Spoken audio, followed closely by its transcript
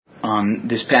On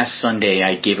this past Sunday,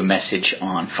 I gave a message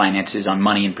on finances, on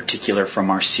money in particular, from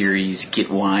our series, Get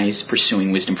Wise,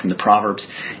 Pursuing Wisdom from the Proverbs.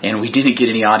 And we didn't get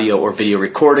any audio or video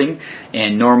recording.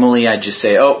 And normally I'd just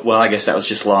say, oh, well, I guess that was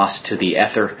just lost to the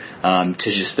ether,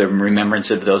 to just the remembrance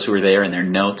of those who were there and their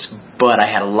notes. But I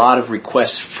had a lot of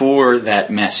requests for that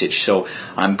message. So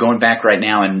I'm going back right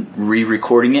now and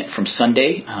re-recording it from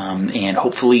Sunday. And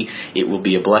hopefully it will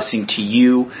be a blessing to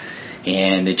you,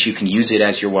 and that you can use it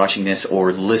as you're watching this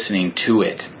or listening to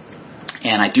it.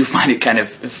 And I do find it kind of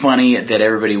funny that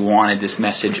everybody wanted this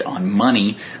message on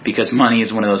money, because money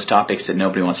is one of those topics that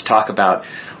nobody wants to talk about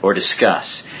or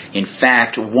discuss. In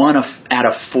fact, 1 out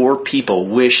of 4 people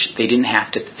wish they didn't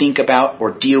have to think about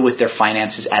or deal with their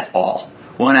finances at all.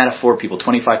 1 out of 4 people,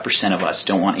 25% of us,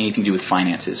 don't want anything to do with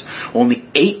finances. Only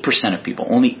 8% of people,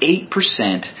 only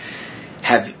 8%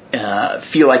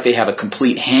 feel like they have a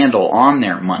complete handle on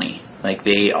their money. Like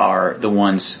they are the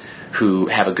ones who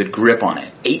have a good grip on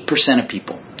it. 8% of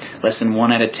people. Less than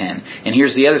 1 out of 10. And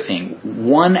here's the other thing.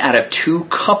 1 out of 2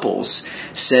 couples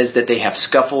says that they have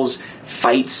scuffles,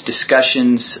 fights,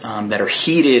 discussions that are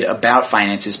heated about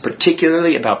finances,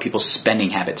 particularly about people's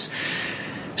spending habits.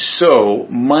 So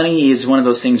money is one of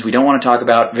those things we don't want to talk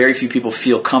about. Very few people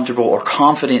feel comfortable or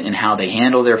confident in how they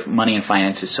handle their money and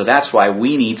finances. So that's why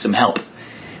we need some help.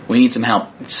 We need some help.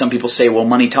 Some people say, well,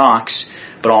 money talks,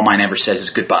 but all mine ever says is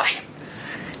goodbye.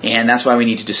 And that's why we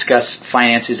need to discuss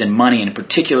finances and money, and in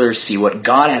particular see what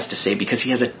God has to say, because He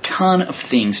has a ton of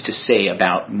things to say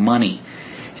about money.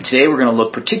 And today we're going to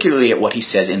look particularly at what He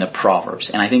says in the Proverbs.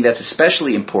 And I think that's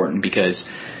especially important because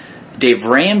Dave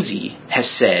Ramsey has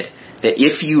said that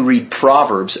if you read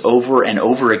Proverbs over and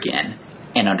over again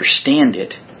and understand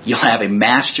it, you'll have a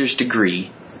master's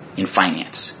degree in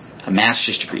finance. A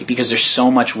master's degree, because there's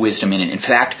so much wisdom in it. In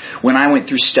fact, when I went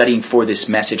through studying for this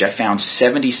message, I found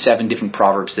 77 different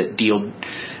proverbs that deal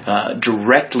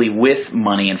directly with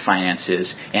money and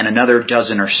finances, and another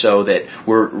dozen or so that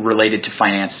were related to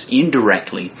finance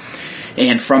indirectly.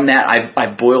 And from that,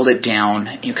 I've boiled it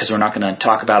down, because we're not going to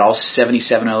talk about all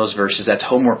 77 of those verses. That's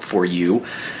homework for you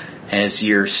as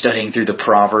you're studying through the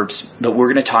Proverbs, but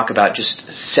we're going to talk about just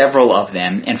several of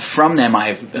them, and from them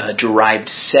I've derived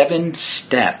 7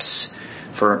 steps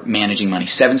for managing money,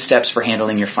 7 steps for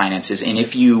handling your finances, and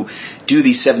if you do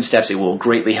these 7 steps, it will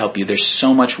greatly help you. There's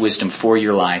so much wisdom for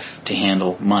your life to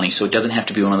handle money, so it doesn't have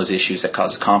to be one of those issues that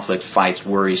causes conflict, fights,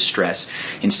 worries, stress.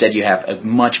 Instead, you have a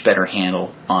much better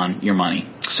handle on your money.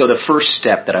 So the first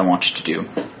step that I want you to do,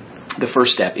 the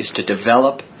first step is to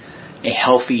develop a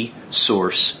healthy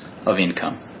source of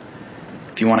income.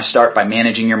 If you want to start by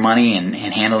managing your money and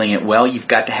handling it well, you've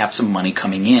got to have some money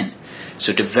coming in.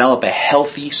 So develop a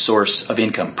healthy source of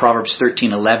income. Proverbs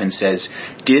 13:11 says,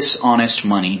 "Dishonest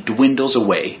money dwindles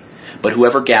away, but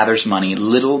whoever gathers money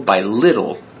little by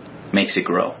little makes it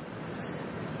grow."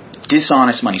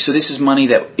 Dishonest money. So this is money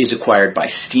that is acquired by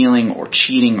stealing or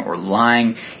cheating or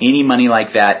lying. Any money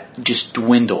like that just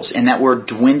dwindles. And that word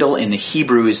dwindle in the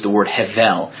Hebrew is the word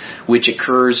hevel, which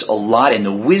occurs a lot in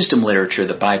the wisdom literature of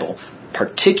the Bible,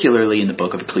 particularly in the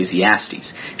book of Ecclesiastes.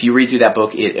 If you read through that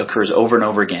book, it occurs over and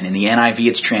over again. In the NIV,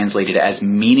 it's translated as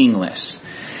meaningless.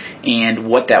 And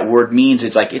what that word means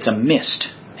is like it's a mist.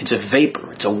 It's a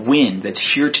vapor. It's a wind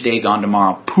that's here today, gone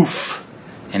tomorrow. Poof.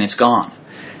 And it's gone.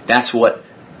 That's what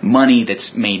money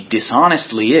that's made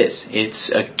dishonestly is.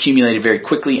 It's accumulated very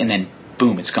quickly and then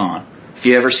boom, it's gone. If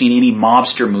you've ever seen any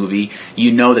mobster movie,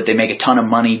 you know that they make a ton of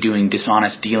money doing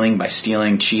dishonest dealing by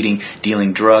stealing, cheating,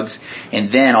 dealing drugs,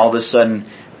 and then all of a sudden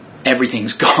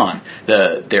everything's gone.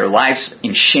 Their life's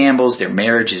in shambles, their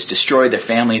marriage is destroyed, their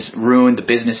family's ruined, the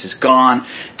business is gone,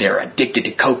 they're addicted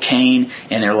to cocaine,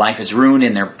 and their life is ruined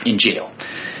and they're in jail.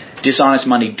 Dishonest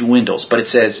money dwindles, but it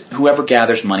says whoever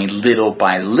gathers money little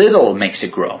by little makes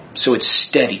it grow. So it's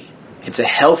steady. It's a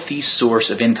healthy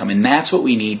source of income, and that's what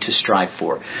we need to strive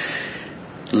for.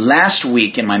 Last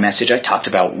week in my message, I talked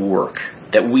about work,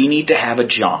 that we need to have a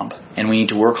job, and we need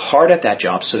to work hard at that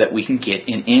job so that we can get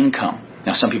an income.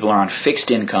 Now, some people are on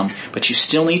fixed income, but you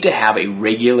still need to have a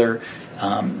regular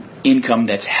income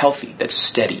that's healthy, that's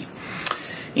steady.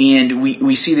 And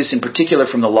we see this in particular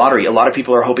from the lottery. A lot of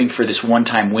people are hoping for this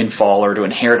one-time windfall or to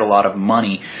inherit a lot of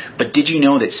money. But did you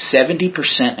know that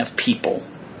 70% of people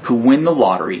who win the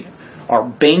lottery are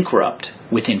bankrupt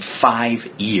within 5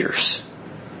 years?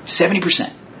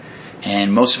 70%.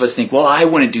 And most of us think, well, I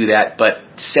wouldn't do that, but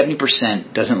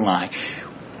 70% doesn't lie.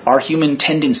 Our human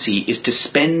tendency is to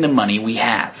spend the money we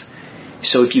have.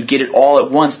 So if you get it all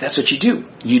at once, that's what you do.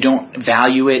 You don't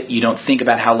value it. You don't think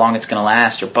about how long it's going to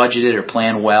last or budget it or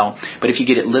plan well. But if you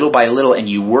get it little by little and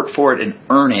you work for it and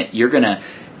earn it, you're going to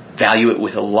value it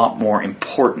with a lot more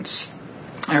importance.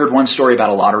 I heard one story about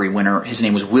a lottery winner. His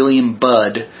name was William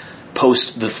Budd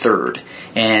Post III.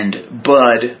 And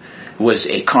Budd was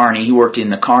a carny. He worked in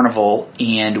the carnival,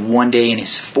 and one day in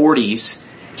his 40s,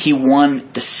 he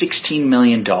won the $16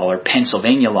 million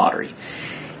Pennsylvania lottery.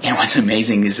 And what's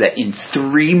amazing is that in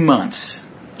 3 months,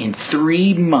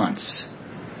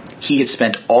 he had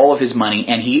spent all of his money,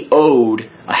 and he owed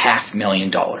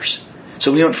 $500,000.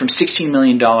 So we went from $16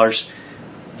 million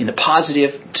in the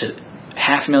positive to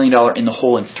 $500,000 in the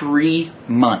hole in 3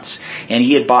 months. And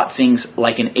he had bought things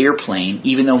like an airplane,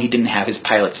 even though he didn't have his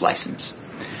pilot's license.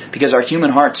 Because our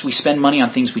human hearts, we spend money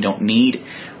on things we don't need.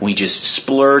 We just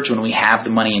splurge when we have the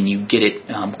money, and you get it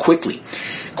quickly.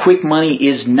 Quick money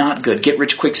is not good.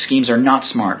 Get-rich-quick schemes are not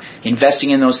smart.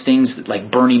 Investing in those things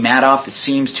like Bernie Madoff, it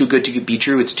seems too good to be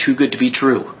true. It's too good to be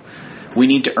true. We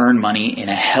need to earn money in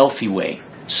a healthy way,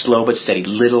 slow but steady,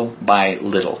 little by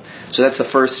little. So that's the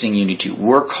first thing you need to do.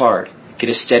 Work hard. Get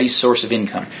a steady source of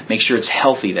income. Make sure it's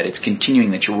healthy, that it's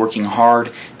continuing, that you're working hard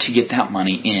to get that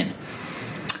money in.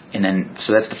 And then,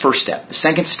 so that's the first step. The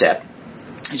second step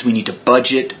is we need to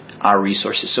budget our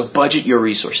resources. So budget your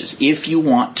resources. If you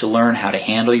want to learn how to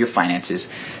handle your finances,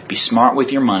 be smart with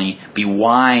your money, be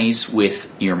wise with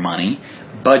your money,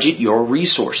 budget your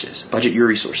resources. Budget your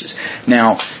resources.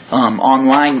 Now,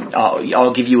 online,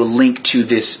 I'll give you a link to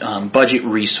this budget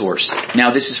resource.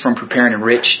 Now, this is from Preparing and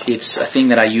Rich. It's a thing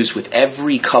that I use with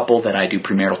every couple that I do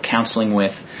premarital counseling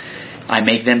with. I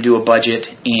make them do a budget,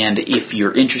 and if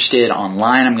you're interested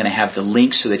online, I'm going to have the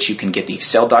link so that you can get the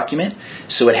Excel document.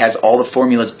 So it has all the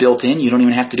formulas built in. You don't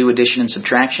even have to do addition and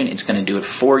subtraction. It's going to do it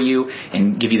for you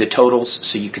and give you the totals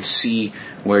so you can see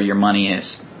where your money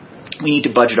is. We need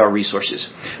to budget our resources.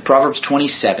 Proverbs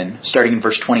 27, starting in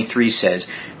verse 23, says,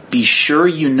 "Be sure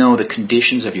you know the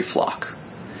conditions of your flock.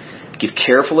 Give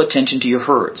careful attention to your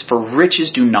herds, for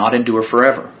riches do not endure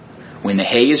forever. When the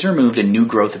hay is removed, a new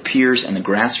growth appears, and the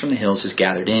grass from the hills is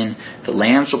gathered in. The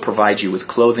lambs will provide you with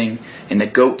clothing, and the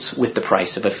goats with the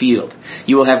price of a field.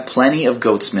 You will have plenty of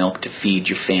goat's milk to feed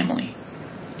your family,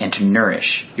 and to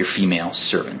nourish your female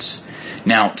servants."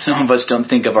 Now, some of us don't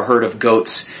think of a herd of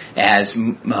goats as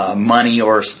money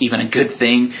or even a good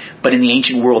thing, but in the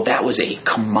ancient world, that was a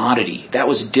commodity. That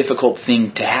was a difficult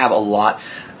thing to have a lot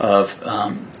of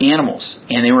animals,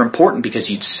 and they were important because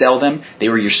you'd sell them. They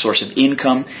were your source of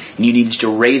income, and you needed to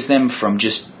raise them from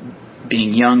just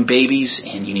being young babies,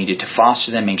 and you needed to foster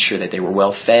them, make sure that they were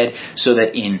well fed, so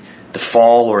that in the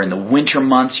fall or in the winter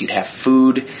months you'd have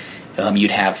food.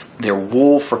 You'd have their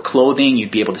wool for clothing.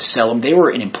 You'd be able to sell them. They were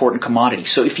an important commodity.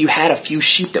 So if you had a few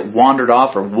sheep that wandered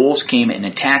off or wolves came and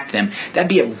attacked them, that'd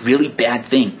be a really bad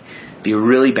thing. It'd be a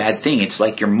really bad thing. It's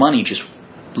like your money just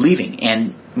leaving.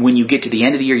 And when you get to the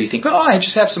end of the year, you think, I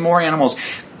just have some more animals.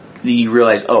 Then you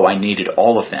realize, I needed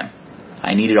all of them.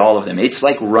 It's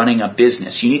like running a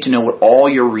business. You need to know what all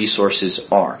your resources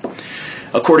are.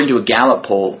 According to a Gallup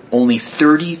poll, only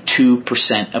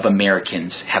 32% of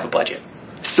Americans have a budget.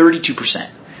 32%.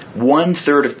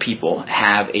 1/3 of people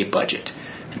have a budget.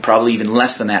 And probably even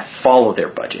less than that follow their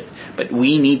budget. But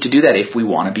we need to do that if we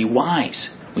want to be wise.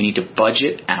 We need to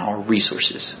budget our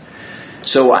resources.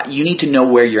 So you need to know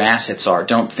where your assets are.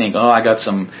 Don't think, I got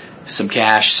some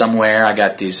cash somewhere. I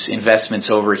got these investments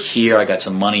over here. I got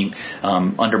some money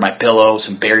under my pillow,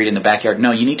 some buried in the backyard.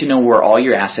 No, you need to know where all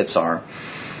your assets are,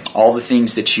 all the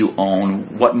things that you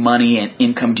own, what money and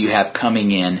income do you have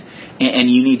coming in, and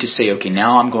you need to say, okay,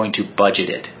 now I'm going to budget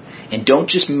it. And don't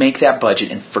just make that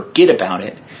budget and forget about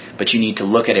it, but you need to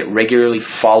look at it regularly,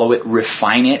 follow it,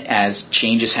 refine it as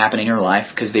changes happen in your life,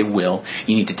 because they will.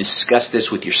 You need to discuss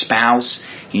this with your spouse.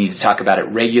 You need to talk about it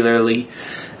regularly.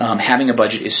 Having a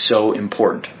budget is so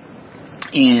important.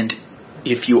 And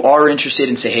if you are interested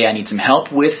and say, hey, I need some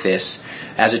help with this,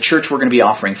 as a church, we're going to be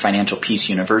offering Financial Peace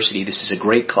University. This is a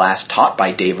great class taught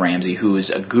by Dave Ramsey, who is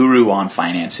a guru on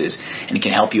finances, and it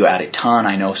can help you out a ton.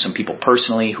 I know some people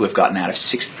personally who have gotten out of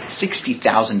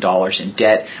 $60,000 in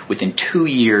debt within 2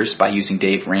 years by using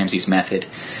Dave Ramsey's method.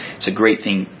 It's a great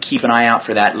thing. Keep an eye out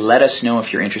for that. Let us know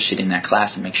if you're interested in that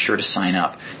class, and make sure to sign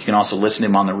up. You can also listen to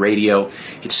him on the radio.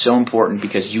 It's so important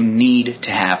because you need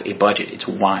to have a budget. It's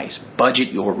wise.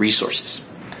 Budget your resources.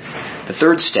 The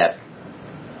third step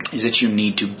is that you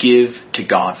need to give to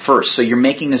God first. So you're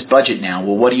making this budget now.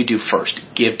 Well, what do you do first?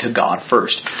 Give to God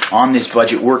first. On this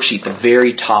budget worksheet, the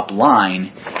very top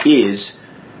line is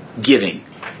giving.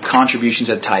 Contributions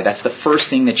at tithe. That's the first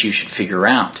thing that you should figure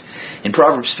out. In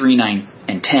Proverbs 3, 9,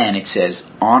 and 10, it says,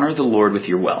 honor the Lord with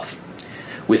your wealth,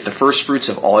 with the first fruits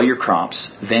of all your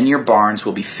crops. Then your barns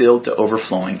will be filled to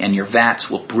overflowing, and your vats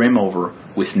will brim over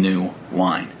with new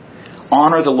wine.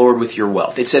 honor the Lord with your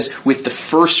wealth. It says with the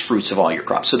first fruits of all your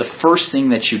crops. So the first thing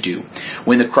that you do.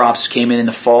 When the crops came in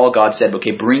the fall, God said,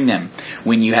 okay, bring them.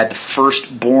 When you had the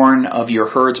firstborn of your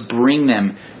herds, bring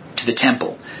them to the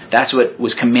temple. That's what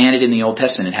was commanded in the Old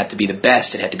Testament. It had to be the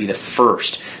best. It had to be the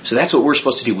first. So that's what we're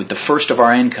supposed to do with the first of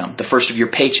our income, the first of your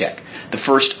paycheck, the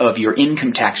first of your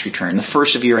income tax return, the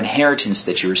first of your inheritance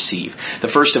that you receive,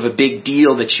 the first of a big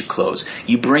deal that you close.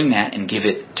 You bring that and give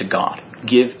it to God.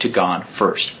 Give to God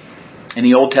first. In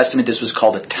the Old Testament, this was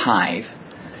called a tithe,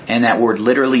 and that word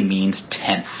literally means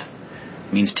tenth.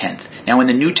 It means tenth. Now, in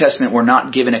the New Testament, we're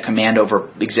not given a command over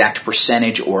exact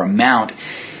percentage or amount,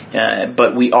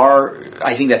 but we are,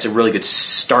 I think that's a really good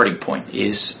starting point,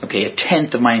 is, okay, a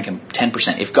tenth of my income, 10%.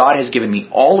 If God has given me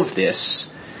all of this,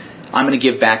 I'm going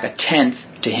to give back a tenth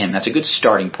to Him. That's a good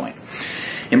starting point.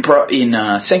 In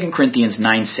 2 Corinthians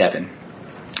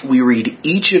 9:7, we read,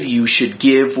 each of you should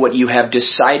give what you have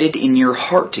decided in your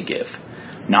heart to give,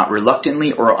 not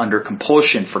reluctantly or under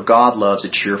compulsion, for God loves a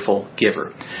cheerful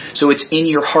giver. So it's in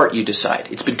your heart you decide.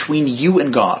 It's between you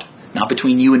and God. Not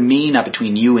between you and me, not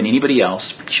between you and anybody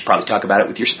else. You should probably talk about it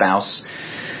with your spouse.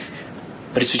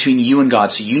 But it's between you and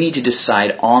God. So you need to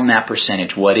decide on that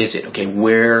percentage. What is it? Okay,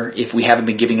 where, if we haven't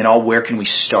been giving it all, where can we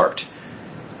start?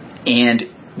 And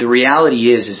the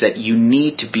reality is that you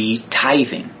need to be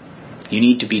tithing. You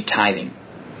need to be tithing.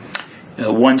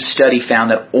 One study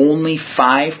found that only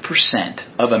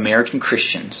 5% of American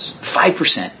Christians,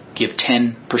 5%, give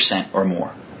 10% or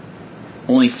more.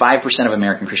 Only 5% of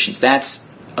American Christians. That's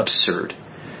absurd.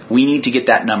 We need to get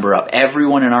that number up.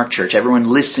 Everyone in our church, everyone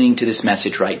listening to this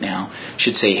message right now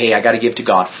should say, hey, I got to give to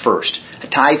God first. A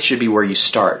tithe should be where you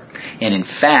start. And in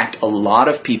fact, a lot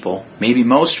of people, maybe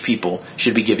most people,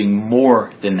 should be giving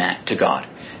more than that to God.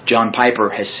 John Piper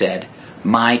has said,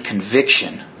 my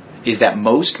conviction is that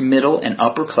most middle and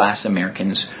upper class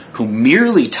Americans who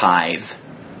merely tithe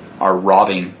are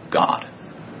robbing God.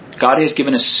 God has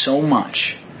given us so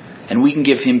much, and we can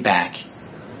give Him back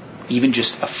even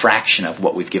just a fraction of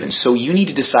what we've given. So you need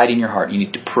to decide in your heart. You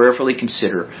need to prayerfully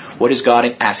consider, what is God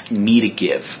asking me to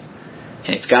give?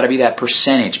 And it's got to be that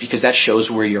percentage, because that shows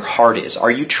where your heart is.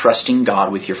 Are you trusting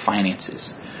God with your finances?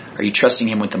 Are you trusting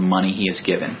Him with the money He has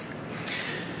given?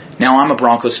 Now, I'm a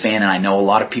Broncos fan, and I know a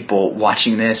lot of people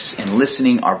watching this and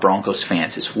listening are Broncos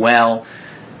fans as well.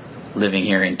 Living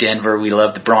here in Denver, we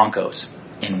love the Broncos,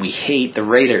 and we hate the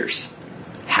Raiders.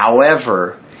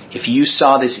 However, if you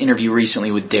saw this interview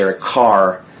recently with Derek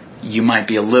Carr, you might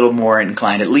be a little more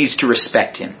inclined at least to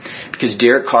respect him, because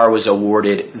Derek Carr was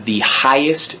awarded the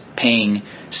highest paying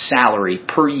salary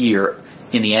per year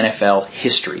in the NFL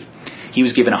history. He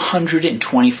was given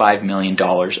 $125 million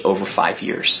over 5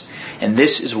 years. And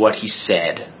this is what he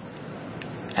said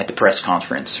at the press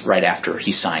conference right after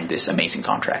he signed this amazing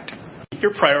contract.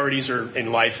 Your priorities are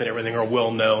in life and everything are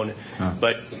well known,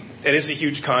 but it is a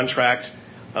huge contract.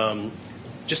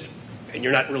 And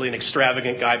you're not really an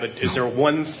extravagant guy, but is there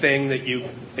one thing that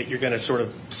you're going to sort of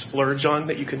splurge on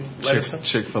that you can let us know?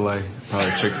 Chick-fil-A,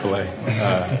 probably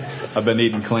Chick-fil-A. I've been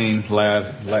eating clean.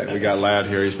 We got Lad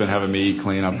here. He's been having me eat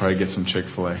clean. I'll probably get some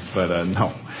Chick-fil-A, but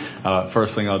no.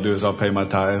 First thing I'll do is I'll pay my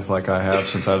tithe like I have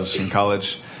since I was in college,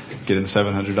 getting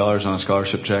 $700 on a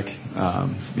scholarship check.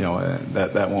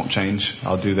 That won't change.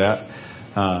 I'll do that.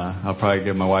 I'll probably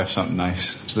give my wife something nice.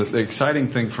 So the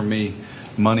exciting thing for me,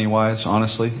 money-wise,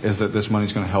 honestly, is that this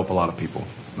money's going to help a lot of people.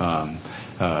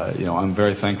 I'm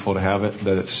very thankful to have it,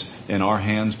 that it's in our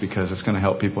hands, because it's going to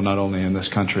help people not only in this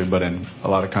country but in a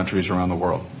lot of countries around the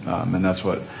world. And that's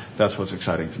what's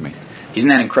exciting to me. Isn't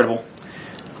that incredible?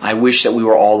 I wish that we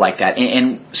were all like that.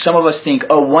 And some of us think,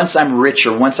 once I'm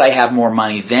richer, once I have more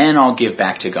money, then I'll give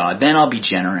back to God. Then I'll be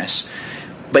generous.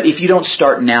 But if you don't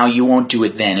start now, you won't do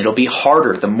it then. It'll be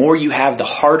harder. The more you have, the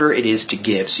harder it is to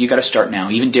give. So you got to start now.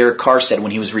 Even Derek Carr said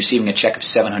when he was receiving a check of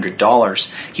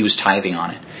 $700, he was tithing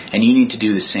on it. And you need to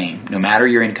do the same. No matter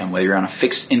your income, whether you're on a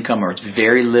fixed income or it's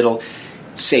very little,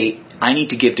 say, I need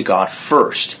to give to God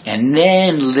first, and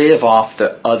then live off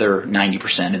the other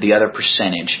 90% or the other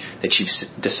percentage that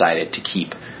you've decided to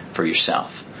keep for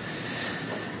yourself.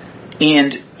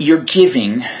 And you're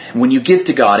giving, when you give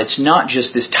to God, it's not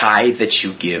just this tithe that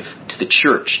you give to the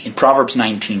church. In Proverbs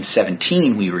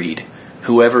 19:17 we read,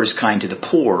 whoever is kind to the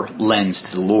poor lends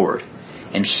to the Lord,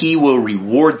 and He will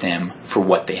reward them for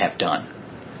what they have done.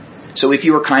 So if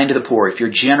you are kind to the poor, if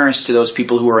you're generous to those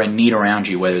people who are in need around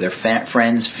you, whether they're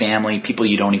friends, family, people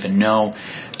you don't even know,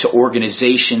 to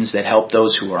organizations that help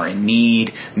those who are in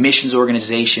need, missions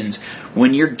organizations,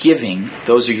 when you're giving,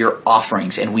 those are your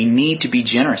offerings. And we need to be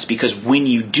generous, because when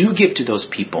you do give to those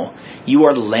people, you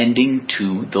are lending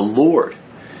to the Lord.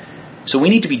 So we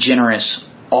need to be generous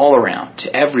all around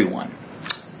to everyone.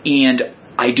 And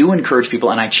I do encourage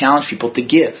people and I challenge people to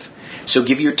give. So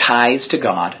give your tithes to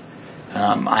God.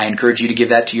 I encourage you to give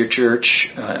that to your church,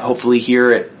 hopefully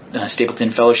here at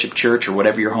Stapleton Fellowship Church or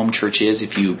whatever your home church is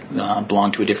if you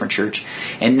belong to a different church.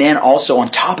 And then also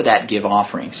on top of that, give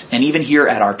offerings. And even here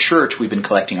at our church, we've been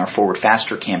collecting our Forward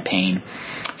Faster campaign,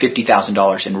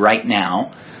 $50,000. And right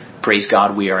now, praise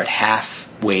God, we are at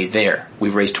halfway there.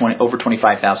 We've raised over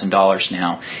 $25,000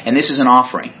 now. And this is an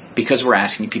offering because we're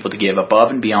asking people to give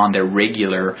above and beyond their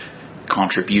regular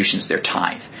contributions, their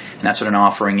tithe. And that's what an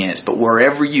offering is. But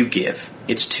wherever you give,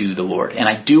 it's to the Lord. And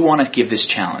I do want to give this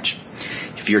challenge.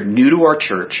 If you're new to our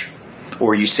church,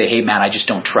 or you say, hey, Matt, I just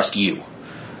don't trust you,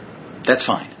 that's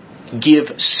fine. Give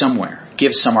somewhere.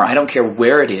 Give somewhere. I don't care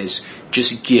where it is.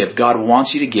 Just give. God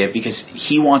wants you to give because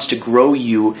He wants to grow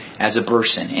you as a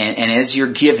person. And as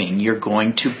you're giving, you're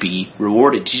going to be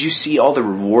rewarded. Did you see all the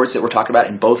rewards that we're talking about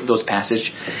in both of those passages?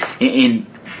 In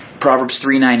Proverbs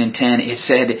 3, 9, and 10, it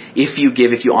said,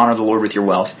 if you honor the Lord with your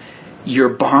wealth, your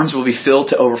barns will be filled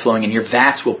to overflowing and your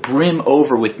vats will brim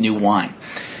over with new wine.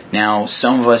 Now,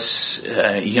 some of us,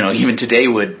 even today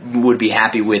would be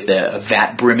happy with a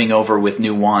vat brimming over with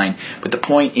new wine. But the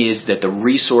point is that the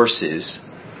resources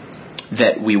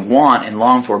that we want and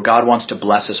long for, God wants to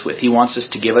bless us with. He wants us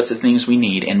to give us the things we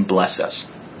need and bless us.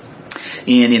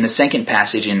 And in the second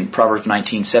passage in Proverbs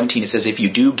 19:17, it says, if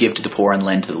you do give to the poor and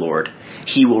lend to the Lord,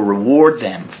 He will reward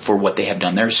them for what they have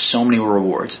done. There's so many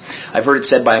rewards. I've heard it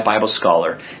said by a Bible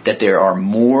scholar that there are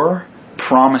more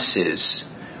promises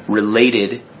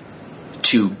related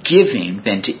to giving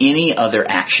than to any other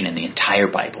action in the entire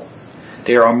Bible.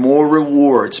 There are more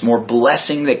rewards, more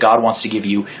blessing that God wants to give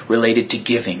you related to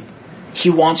giving.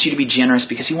 He wants you to be generous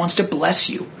because He wants to bless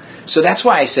you. So that's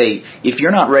why I say, if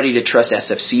you're not ready to trust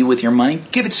SFC with your money,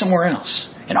 give it somewhere else.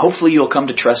 And hopefully you'll come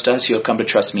to trust us, you'll come to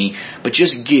trust me, but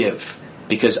just give.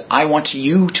 Because I want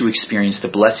you to experience the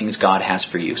blessings God has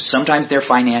for you. Sometimes they're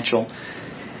financial,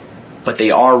 but they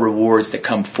are rewards that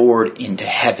come forward into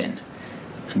heaven.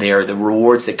 They are the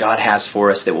rewards that God has for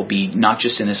us that will be not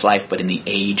just in this life, but in the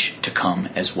age to come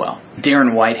as well.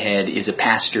 Darren Whitehead is a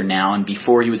pastor now, and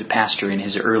before he was a pastor in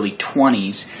his early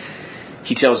 20s,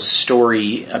 he tells a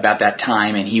story about that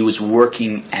time, and he was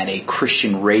working at a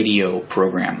Christian radio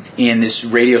program. And this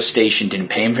radio station didn't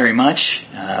pay him very much,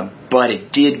 but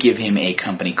it did give him a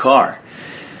company car.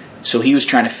 So he was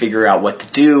trying to figure out what to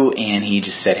do, and he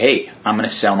just said, hey, I'm going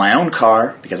to sell my own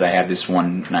car because I have this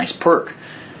one nice perk.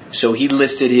 So he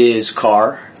listed his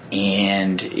car,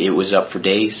 and it was up for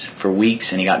days, for weeks,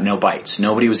 and he got no bites.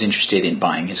 Nobody was interested in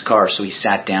buying his car. So he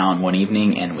sat down one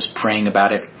evening and was praying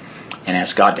about it and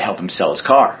asked God to help him sell his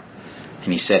car.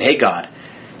 And he said, hey, God,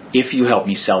 if you help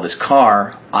me sell this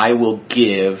car, I will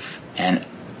give, and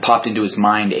popped into his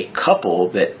mind a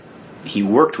couple that he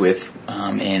worked with,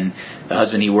 and the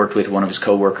husband he worked with, one of his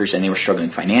coworkers, and they were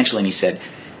struggling financially, and he said,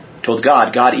 told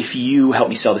God, if you help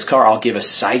me sell this car, I'll give a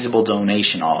sizable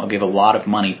donation. I'll give a lot of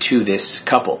money to this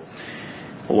couple.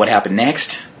 Well, what happened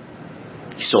next?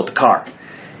 He sold the car.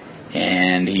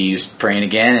 And he was praying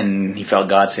again, and he felt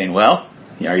God saying, well,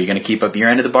 are you going to keep up your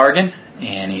end of the bargain?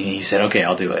 And he said, okay,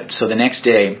 I'll do it. So the next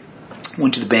day,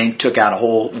 went to the bank, took out a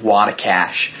whole wad of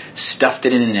cash, stuffed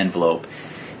it in an envelope,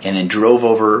 and then drove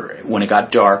over when it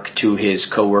got dark to his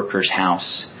coworker's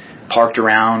house, parked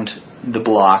around the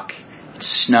block,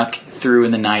 snuck through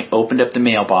in the night, opened up the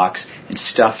mailbox, and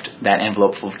stuffed that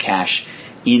envelope full of cash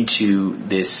into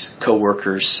this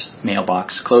coworker's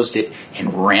mailbox, closed it,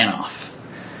 and ran off.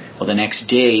 Well, the next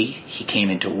day, he came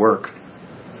into work,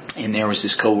 and there was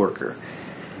this coworker,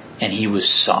 and he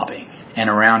was sobbing. And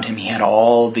around him, he had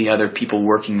all the other people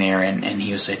working there, and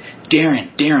he was like,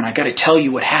 Darren, I got to tell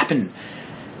you what happened.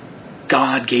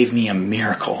 God gave me a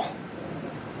miracle.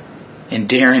 And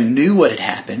Darren knew what had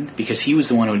happened because he was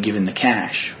the one who had given the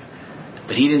cash.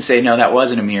 But he didn't say, no, that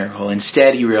wasn't a miracle.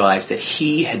 Instead, he realized that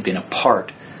he had been a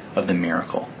part of the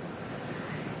miracle.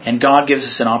 And God gives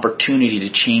us an opportunity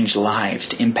to change lives,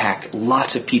 to impact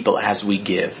lots of people as we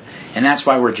give. And that's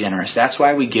why we're generous. That's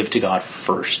why we give to God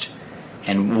first.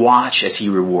 And watch as He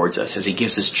rewards us, as He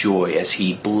gives us joy, as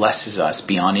He blesses us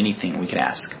beyond anything we could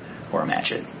ask or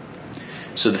imagine.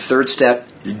 So the third step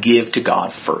is give to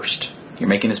God first. You're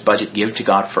making this budget, give to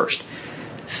God first.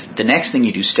 The next thing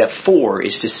you do, step 4,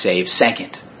 is to save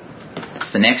second.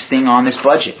 It's the next thing on this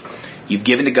budget. You've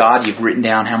given to God, you've written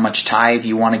down how much tithe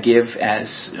you want to give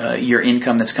as your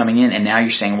income that's coming in, and now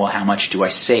you're saying, well, how much do I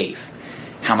save?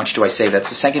 How much do I save? That's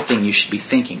the second thing you should be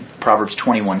thinking. Proverbs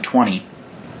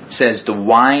 21:20 says, the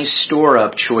wise store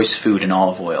up choice food and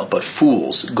olive oil, but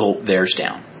fools gulp theirs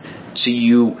down. So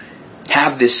you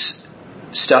have this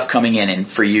stuff coming in, and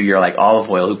for you, you're like, olive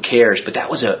oil, who cares? But that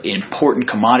was an important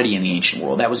commodity in the ancient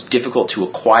world. That was difficult to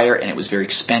acquire, and it was very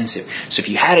expensive. So if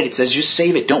you had it, it says just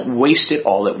save it. Don't waste it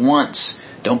all at once.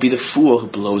 Don't be the fool who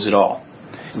blows it all.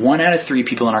 1 out of 3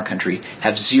 people in our country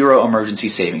have 0 emergency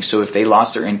savings. So if they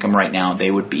lost their income right now,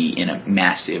 they would be in a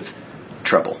massive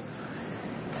trouble.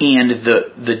 And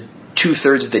the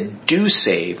 2/3 that do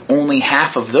save, only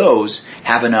half of those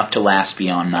have enough to last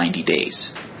beyond 90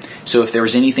 days. So if there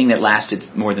was anything that lasted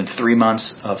more than 3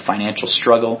 months of financial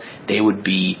struggle, they would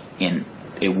be in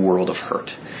a world of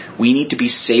hurt. We need to be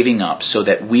saving up so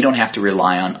that we don't have to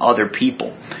rely on other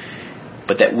people,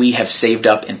 but that we have saved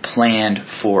up and planned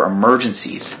for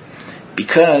emergencies,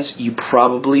 because you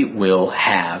probably will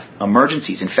have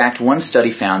emergencies. In fact, one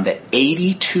study found that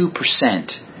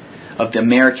 82% of the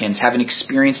Americans haven't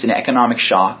experienced an economic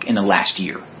shock in the last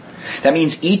year. That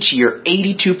means each year,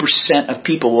 82% of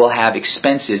people will have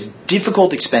expenses,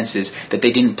 difficult expenses, that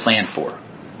they didn't plan for.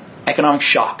 Economic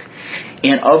shock.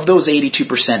 And of those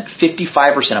 82%,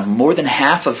 55% of them, more than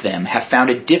half of them, have found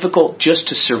it difficult just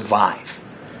to survive.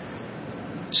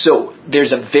 So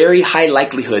there's a very high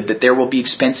likelihood that there will be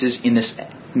expenses in this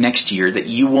next year that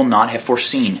you will not have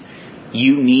foreseen.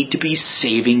 You need to be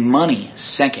saving money.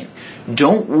 Second,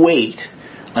 don't wait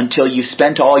until you've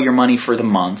spent all your money for the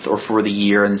month or for the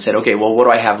year and said, okay, well, what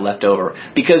do I have left over?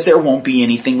 Because there won't be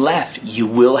anything left. You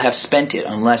will have spent it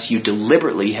unless you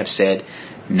deliberately have said,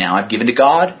 now I've given to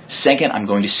God. Second, I'm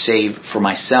going to save for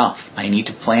myself. I need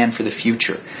to plan for the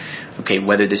future. Okay,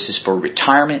 whether this is for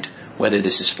retirement, whether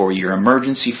this is for your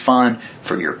emergency fund,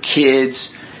 for your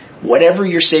kids, whatever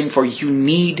you're saving for, you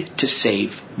need to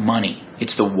save money.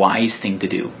 It's the wise thing to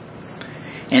do.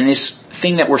 And this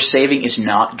thing that we're saving is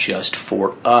not just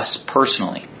for us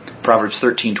personally. Proverbs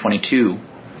 13:22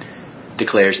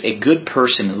 declares, a good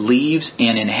person leaves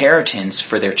an inheritance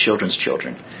for their children's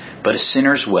children, but a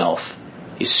sinner's wealth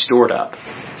is stored up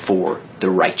for the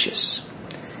righteous.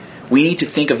 We need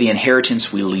to think of the inheritance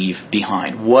we leave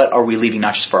behind. What are we leaving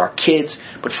not just for our kids,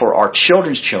 but for our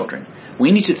children's children?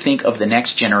 We need to think of the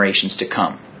next generations to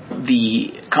come.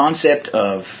 The concept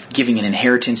of giving an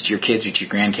inheritance to your kids or to your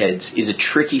grandkids is a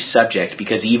tricky subject,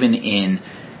 because even in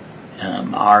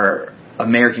our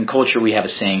American culture, we have a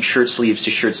saying, shirt sleeves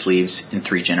to shirt sleeves in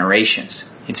 3 generations.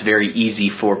 It's very easy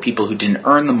for people who didn't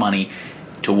earn the money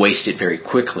to waste it very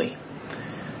quickly.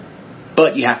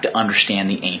 But you have to understand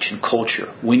the ancient culture.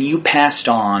 When you passed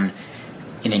on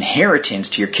an inheritance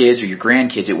to your kids or your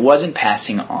grandkids, it wasn't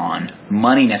passing on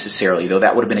money necessarily, though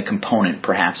that would have been a component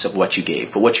perhaps of what you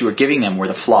gave. But what you were giving them were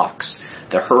the flocks,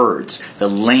 the herds, the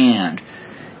land,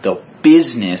 the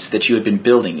business that you had been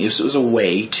building. It was a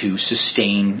way to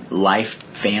sustain life,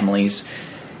 families.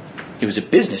 It was a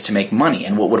business to make money.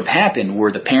 And what would have happened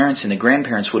were the parents and the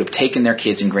grandparents would have taken their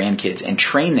kids and grandkids and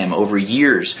trained them over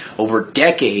years, over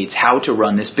decades, how to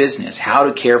run this business, how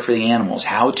to care for the animals,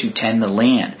 how to tend the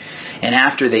land. And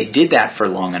after they did that for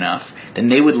long enough, then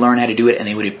they would learn how to do it and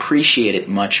they would appreciate it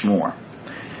much more.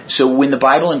 So when the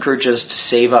Bible encourages us to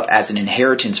save up as an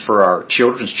inheritance for our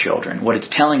children's children, what it's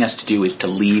telling us to do is to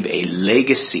leave a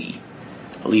legacy.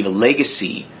 Leave a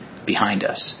legacy behind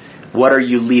us. What are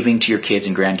you leaving to your kids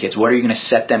and grandkids? What are you going to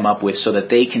set them up with so that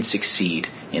they can succeed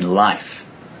in life?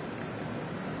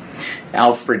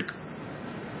 Alfred,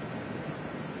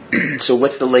 so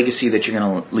what's the legacy that you're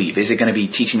going to leave? Is it going to be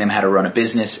teaching them how to run a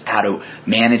business, how to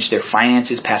manage their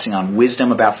finances, passing on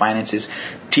wisdom about finances,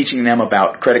 teaching them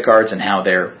about credit cards and how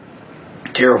they're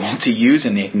terrible to use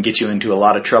and they can get you into a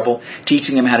lot of trouble,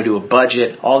 teaching them how to do a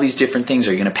budget, all these different things?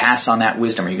 Are you going to pass on that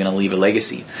wisdom? Are you going to leave a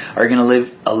legacy? Are you going to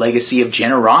leave a legacy of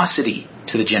generosity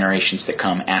to the generations that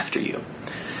come after you?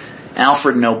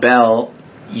 Alfred Nobel,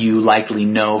 you likely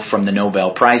know from the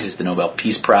Nobel Prizes, the Nobel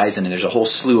Peace Prize, and there's a whole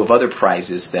slew of other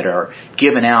prizes that are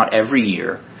given out every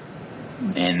year,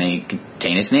 and they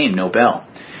contain his name, Nobel.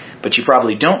 But you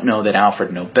probably don't know that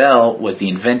Alfred Nobel was the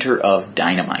inventor of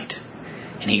dynamite.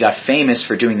 And he got famous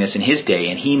for doing this in his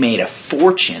day, and he made a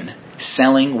fortune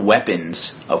selling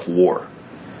weapons of war.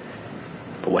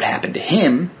 But what happened to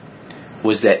him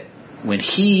was that when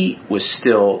he was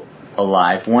still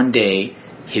alive, one day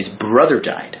his brother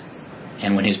died.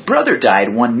 And when his brother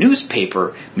died, one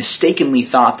newspaper mistakenly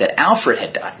thought that Alfred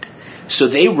had died. So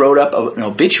they wrote up an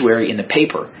obituary in the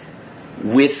paper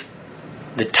with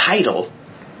the title,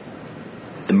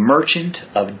 "The Merchant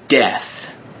of Death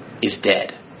is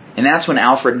Dead." And that's when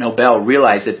Alfred Nobel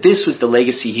realized that this was the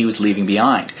legacy he was leaving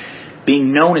behind.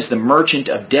 Being known as the Merchant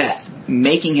of Death,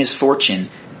 making his fortune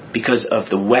because of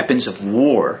the weapons of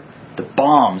war, the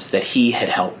bombs that he had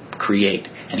helped create.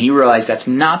 And he realized that's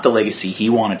not the legacy he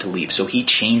wanted to leave, so he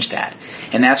changed that.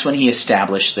 And that's when he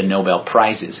established the Nobel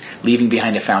Prizes, leaving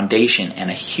behind a foundation and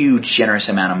a huge, generous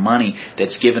amount of money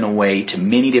that's given away to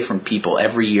many different people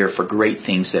every year for great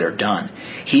things that are done.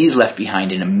 He's left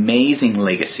behind an amazing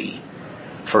legacy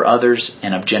for others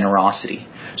and of generosity.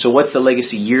 So what's the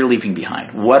legacy you're leaving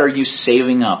behind? What are you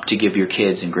saving up to give your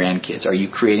kids and grandkids? Are you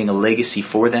creating a legacy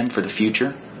for them for the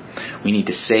future? We need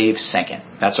to save second.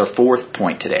 That's our fourth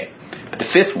point today. But the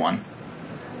fifth one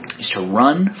is to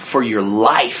run for your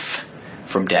life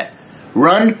from debt.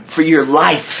 Run for your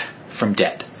life from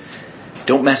debt.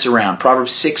 Don't mess around.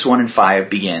 Proverbs 6:1-5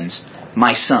 begins,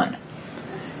 "My son,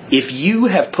 if you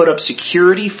have put up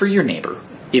security for your neighbor,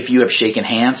 if you have shaken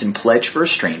hands and pledged for a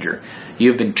stranger, you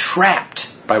have been trapped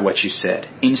by what you said,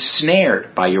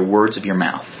 ensnared by your words of your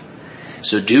mouth.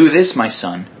 So do this, my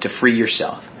son, to free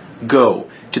yourself. Go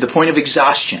to the point of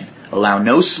exhaustion. Allow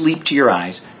no sleep to your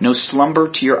eyes, no slumber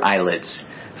to your eyelids.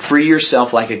 Free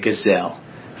yourself like a gazelle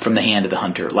from the hand of the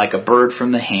hunter, like a bird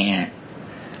from the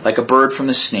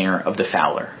snare of the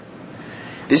fowler."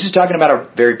 This is talking about a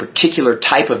very particular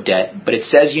type of debt, but it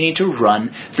says you need to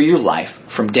run for your life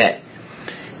from debt.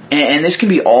 And this can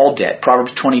be all debt.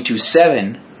 Proverbs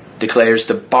 22:7 declares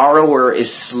the borrower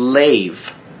is slave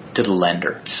to the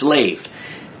lender. Slave.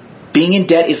 Being in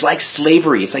debt is like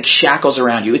slavery. It's like shackles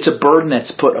around you. It's a burden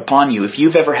that's put upon you. If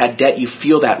you've ever had debt, you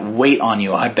feel that weight on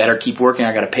you. I better keep working.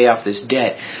 I got to pay off this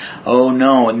debt. Oh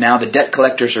no, now the debt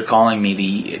collectors are calling me,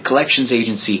 the collections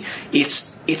agency.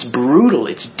 It's brutal.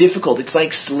 It's difficult. It's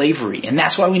like slavery. And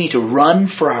that's why we need to run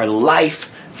for our life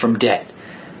from debt.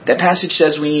 That passage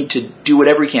says we need to do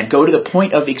whatever we can. Go to the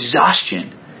point of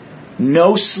exhaustion.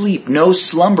 No sleep, no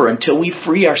slumber until we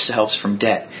free ourselves from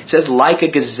debt. It says like a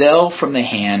gazelle from the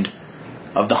hand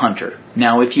of the hunter.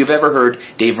 Now, if you've ever heard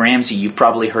Dave Ramsey, you've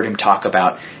probably heard him talk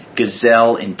about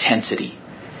gazelle intensity.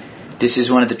 This is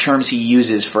one of the terms he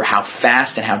uses for how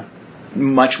fast and how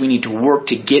much we need to work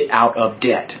to get out of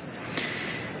debt.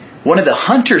 One of the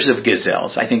hunters of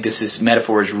gazelles, I think this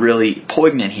metaphor is really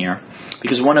poignant here,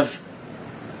 because one of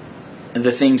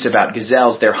the things about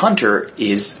gazelles, their hunter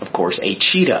is, of course, a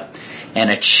cheetah. And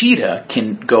a cheetah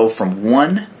can go from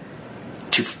 1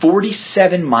 to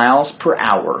 47 miles per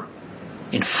hour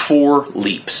in 4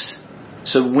 leaps.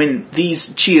 So when these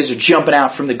cheetahs are jumping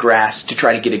out from the grass to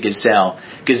try to get a gazelle,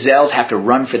 gazelles have to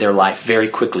run for their life very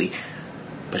quickly.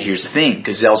 But here's the thing,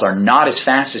 gazelles are not as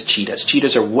fast as cheetahs.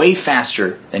 Cheetahs are way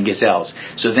faster than gazelles.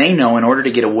 So they know in order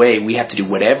to get away, we have to do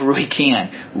whatever we can.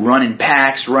 Run in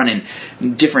packs, run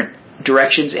in different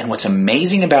directions. And what's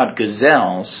amazing about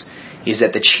gazelles is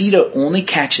that the cheetah only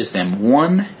catches them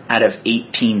 1 out of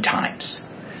 18 times.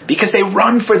 Because they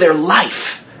run for their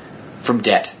life from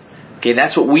debt. Okay,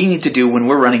 that's what we need to do when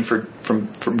we're running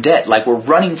from debt. Like we're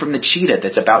running from the cheetah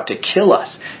that's about to kill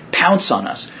us, pounce on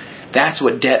us. That's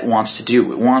what debt wants to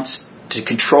do. It wants to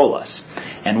control us.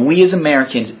 And we as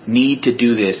Americans need to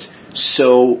do this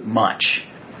so much.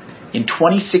 In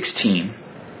 2016,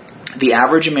 the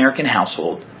average American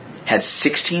household had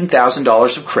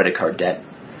 $16,000 of credit card debt,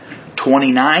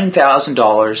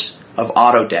 $29,000 of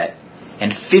auto debt,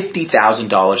 and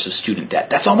 $50,000 of student debt.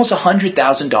 That's almost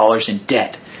 $100,000 in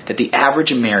debt that the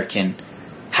average American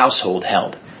household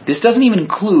held. This doesn't even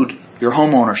include your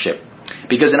home ownership,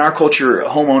 because in our culture,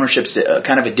 home ownership's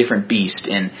kind of a different beast,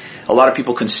 and a lot of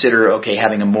people consider, okay,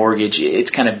 having a mortgage, it's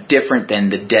kind of different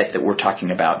than the debt that we're talking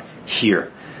about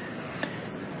here.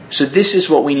 So this is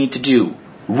what we need to do.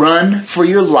 Run for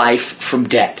your life from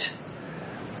debt.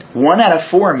 1 out of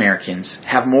 4 Americans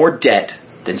have more debt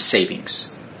than savings.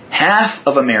 Half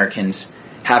of Americans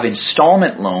have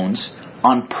installment loans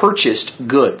on purchased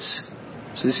goods.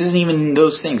 So this isn't even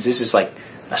those things. This is like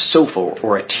a sofa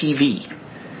or a TV.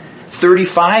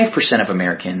 35% of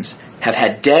Americans have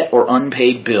had debt or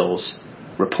unpaid bills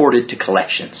reported to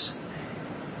collections.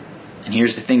 And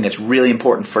here's the thing that's really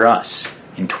important for us.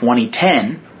 In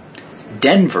 2010,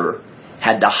 Denver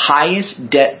had the highest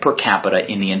debt per capita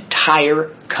in the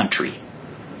entire country.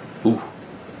 Ooh.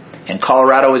 And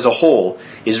Colorado as a whole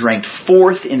is ranked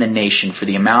 4th in the nation for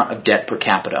the amount of debt per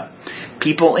capita.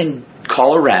 People in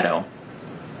Colorado,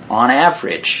 on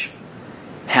average,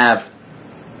 have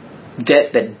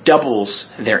debt that doubles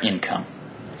their income.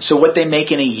 So what they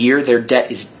make in a year, their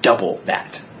debt is double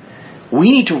that.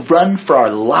 We need to run for our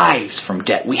lives from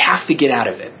debt. We have to get out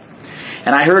of it.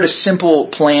 And I heard a simple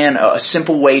plan, a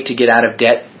simple way to get out of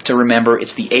debt to remember.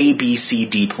 It's the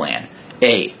ABCD plan.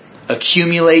 A,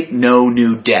 accumulate no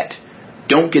new debt.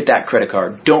 Don't get that credit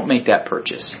card. Don't make that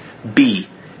purchase. B,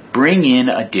 bring in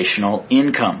additional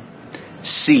income.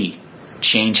 C,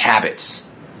 change habits.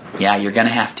 Yeah, you're going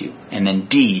to have to. And then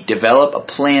D, develop a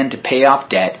plan to pay off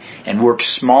debt and work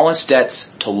smallest debts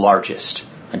to largest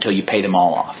until you pay them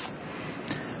all off.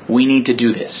 We need to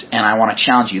do this, and I want to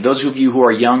challenge you. Those of you who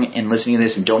are young and listening to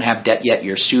this and don't have debt yet,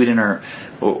 you're a student or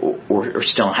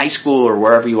still in high school or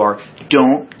wherever you are,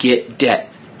 don't get debt.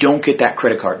 Don't get that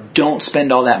credit card. Don't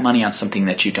spend all that money on something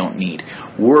that you don't need.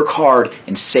 Work hard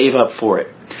and save up for it.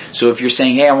 So if you're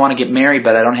saying, hey, I want to get married,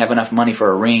 but I don't have enough money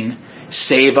for a ring,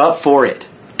 save up for it.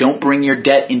 Don't bring your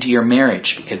debt into your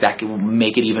marriage, because that will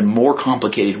make it even more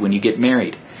complicated when you get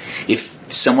married. If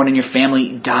someone in your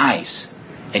family dies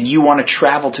and you want to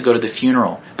travel to go to the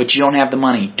funeral, but you don't have the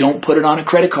money, don't put it on a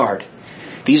credit card.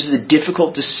 These are the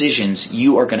difficult decisions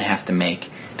you are going to have to make,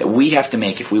 that we have to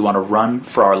make if we want to run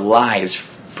for our lives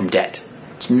from debt.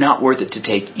 It's not worth it to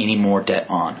take any more debt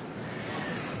on.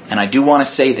 And I do want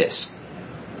to say this.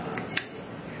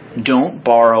 Don't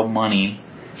borrow money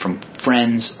from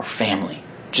friends or family.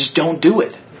 Just don't do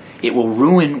it. It will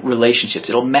ruin relationships.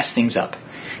 It'll mess things up.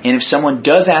 And if someone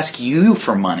does ask you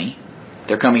for money,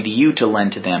 they're coming to you to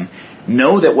lend to them,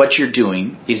 know that what you're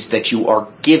doing is that you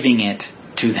are giving it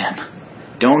to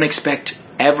them. Don't expect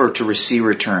ever to receive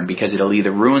return, because it'll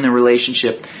either ruin the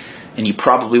relationship and you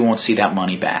probably won't see that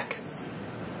money back.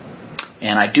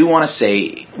 And I do want to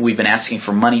say, we've been asking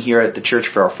for money here at the church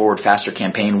for our Forward Faster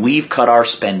campaign. We've cut our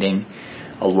spending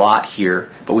a lot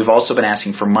here, but we've also been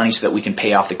asking for money so that we can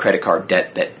pay off the credit card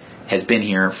debt that has been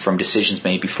here from decisions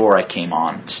made before I came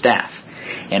on staff.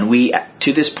 And we,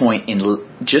 to this point, in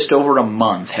just over a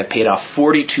month, have paid off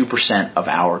 42% of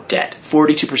our debt.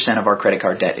 42% of our credit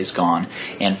card debt is gone,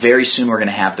 and very soon we're going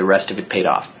to have the rest of it paid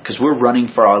off, because we're running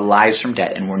for our lives from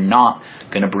debt, and we're not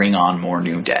going to bring on more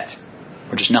new debt.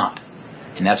 We're just not.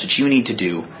 And that's what you need to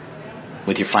do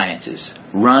with your finances.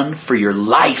 Run for your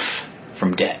life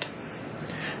from debt.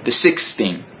 The sixth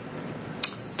thing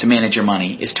to manage your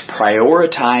money is to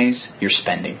prioritize your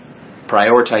spending.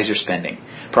 Prioritize your spending.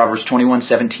 Proverbs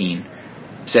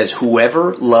 21:17 says,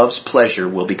 whoever loves pleasure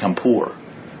will become poor.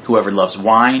 Whoever loves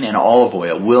wine and olive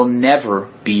oil will never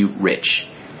be rich.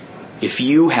 If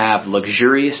you have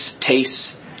luxurious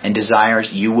tastes and desires,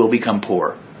 you will become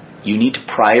poor. You need to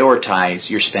prioritize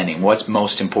your spending. What's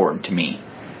most important to me?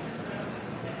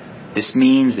 This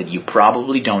means that you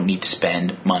probably don't need to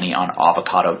spend money on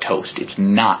avocado toast. It's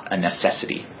not a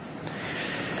necessity.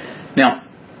 Now,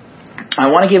 I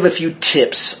want to give a few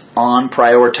tips on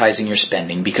prioritizing your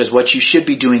spending, because what you should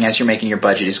be doing as you're making your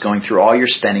budget is going through all your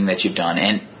spending that you've done.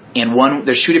 And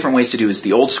there's two different ways to do this.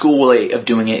 The old school way of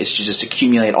doing it is to just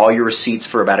accumulate all your receipts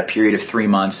for about a period of 3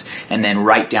 months and then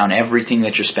write down everything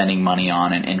that you're spending money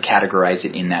on and categorize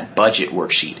it in that budget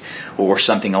worksheet, or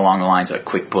something along the lines of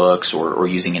QuickBooks or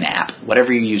using an app.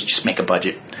 Whatever you use, just make a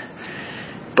budget.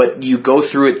 But you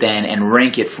go through it then and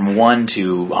rank it from 1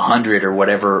 to 100 or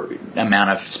whatever amount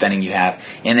of spending you have,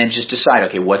 and then just decide,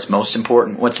 okay, what's most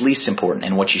important, what's least important.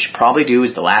 And what you should probably do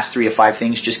is the last 3 to 5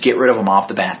 things, just get rid of them off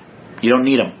the bat. You don't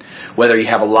need them. Whether you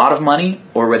have a lot of money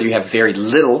or whether you have very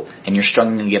little and you're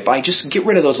struggling to get by, just get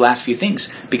rid of those last few things,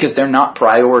 because they're not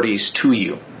priorities to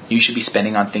you. You should be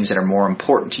spending on things that are more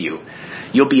important to you.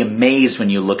 You'll be amazed when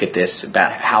you look at this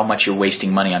about how much you're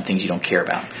wasting money on things you don't care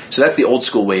about. So that's the old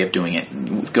school way of doing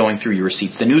it, going through your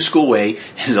receipts. The new school way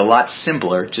is a lot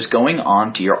simpler, just going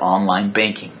on to your online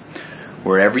banking.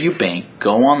 Wherever you bank,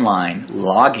 go online,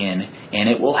 log in, and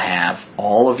it will have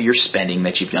all of your spending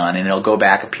that you've done, and it'll go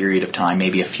back a period of time,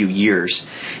 maybe a few years,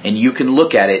 and you can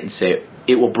look at it and say,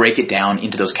 it will break it down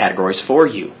into those categories for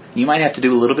you. You might have to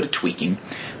do a little bit of tweaking,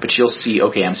 but you'll see,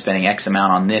 okay, I'm spending X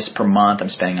amount on this per month, I'm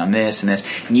spending on this and this,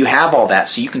 and you have all that,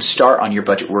 so you can start on your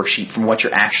budget worksheet from what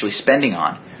you're actually spending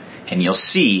on. And you'll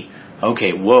see,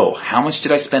 okay, whoa, how much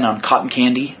did I spend on cotton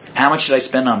candy? How much did I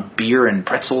spend on beer and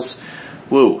pretzels?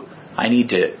 Whoa, I need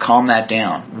to calm that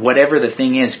down. Whatever the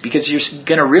thing is, because you're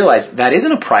going to realize that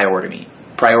isn't a priority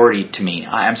to me.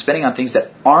 I'm spending on things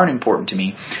that aren't important to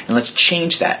me, and let's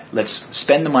change that. Let's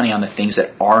spend the money on the things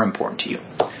that are important to you.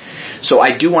 So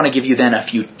I do want to give you then a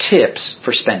few tips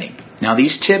for spending. Now,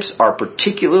 these tips are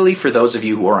particularly for those of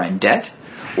you who are in debt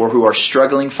or who are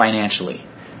struggling financially,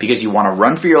 because you want to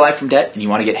run for your life from debt and you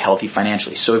want to get healthy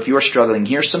financially. So if you are struggling,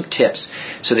 here's some tips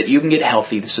so that you can get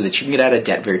healthy, so that you can get out of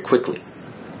debt very quickly.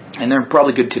 And they're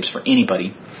probably good tips for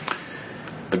anybody.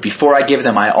 But before I give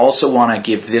them, I also want to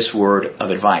give this word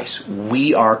of advice.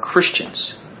 We are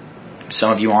Christians.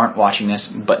 Some of you aren't watching this,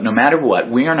 but no matter what,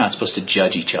 we are not supposed to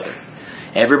judge each other.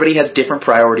 Everybody has different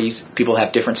priorities. People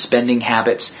have different spending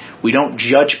habits. We don't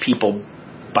judge people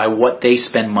by what they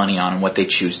spend money on and what they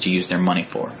choose to use their money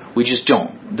for. We just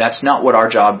don't. That's not what our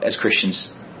job as Christians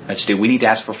We need to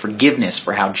ask for forgiveness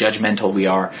for how judgmental we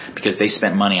are because they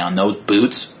spent money on those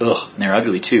boots. Ugh, and they're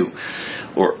ugly too.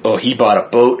 Or, oh, he bought a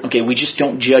boat. Okay, we just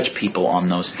don't judge people on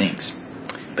those things.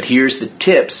 But here's the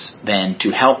tips then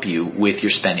to help you with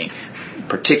your spending,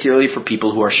 particularly for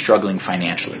people who are struggling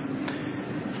financially.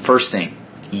 First thing,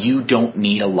 you don't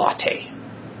need a latte.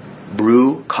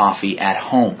 Brew coffee at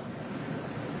home.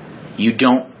 You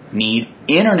don't need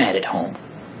internet at home.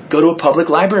 Go to a public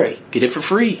library. Get it for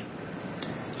free.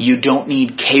 You don't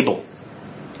need cable.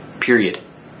 Period.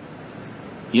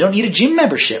 You don't need a gym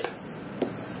membership.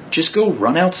 Just go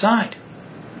run outside.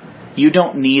 You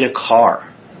don't need a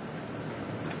car.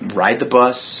 Ride the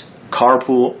bus,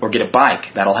 carpool, or get a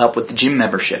bike. That'll help with the gym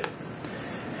membership.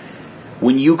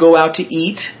 When you go out to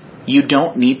eat, you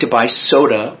don't need to buy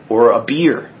soda or a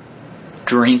beer.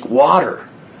 Drink water.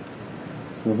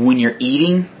 When you're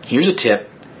eating, here's a tip.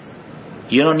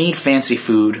 You don't need fancy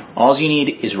food. All you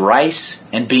need is rice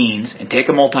and beans, and take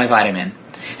a multivitamin.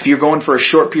 If you're going for a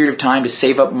short period of time to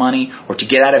save up money or to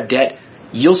get out of debt,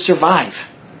 you'll survive.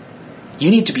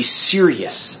 You need to be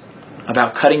serious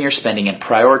about cutting your spending and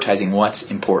prioritizing what's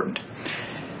important.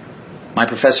 My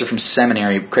professor from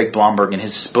seminary, Craig Blomberg, in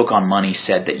his book on money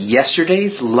said that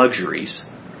yesterday's luxuries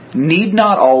need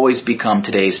not always become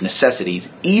today's necessities,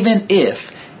 even if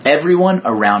everyone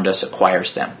around us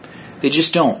acquires them. They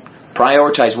just don't.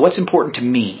 Prioritize what's important to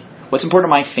me, what's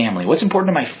important to my family, what's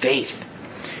important to my faith,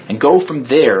 and go from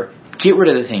there. Get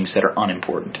rid of the things that are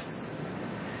unimportant.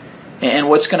 And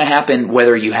what's going to happen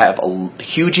whether you have a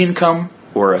huge income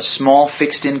or a small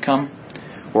fixed income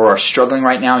or are struggling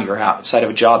right now, you're outside of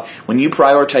a job, when you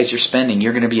prioritize your spending,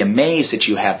 you're going to be amazed that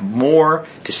you have more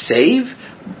to save,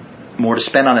 more to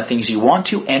spend on the things you want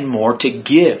to, and more to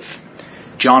give.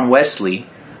 John Wesley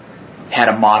had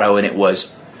a motto, and it was,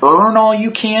 earn all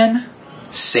you can,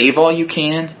 save all you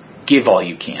can, give all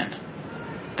you can.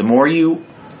 The more you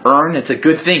earn, it's a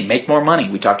good thing. Make more money.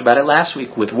 We talked about it last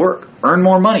week with work. Earn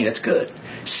more money. That's good.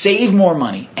 Save more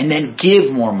money and then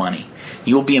give more money.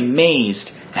 You'll be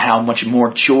amazed at how much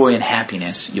more joy and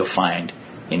happiness you'll find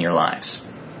in your lives.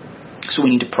 So we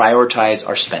need to prioritize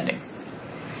our spending.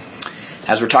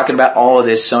 As we're talking about all of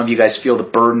this, some of you guys feel the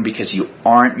burden because you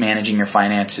aren't managing your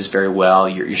finances very well.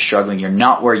 You're struggling. You're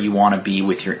not where you want to be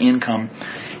with your income.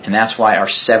 And that's why our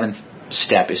 7th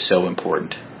step is so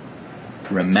important.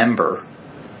 Remember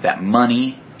that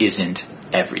money isn't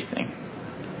everything.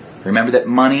 Remember that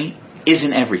money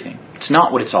isn't everything. It's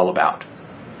not what it's all about.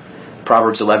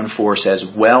 Proverbs 11:4 says,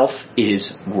 wealth is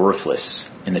worthless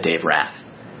in the day of wrath,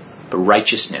 but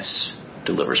righteousness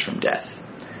delivers from death.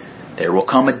 There will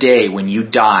come a day when you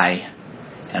die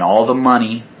and all the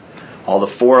money, all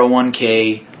the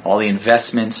 401k, all the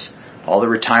investments, all the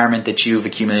retirement that you've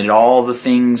accumulated, all the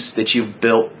things that you've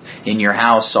built in your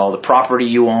house, all the property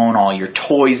you own, all your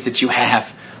toys that you have,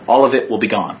 all of it will be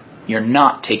gone. You're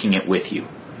not taking it with you.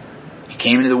 You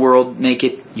came into the world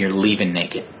naked, you're leaving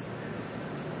naked.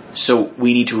 So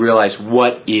we need to realize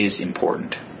what is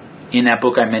important. In that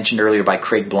book I mentioned earlier by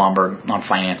Craig Blomberg on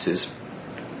finances,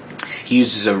 he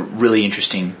uses a really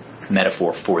interesting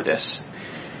metaphor for this.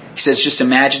 He says, just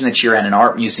imagine that you're at an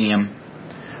art museum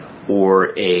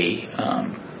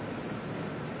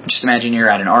just imagine you're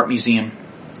at an art museum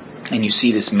and you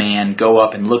see this man go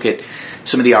up and look at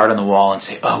some of the art on the wall and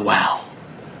say, oh wow,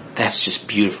 that's just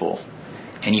beautiful.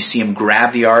 And you see him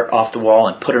grab the art off the wall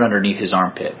and put it underneath his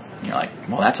armpit. And you're like,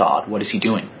 well, that's odd. What is he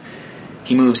doing?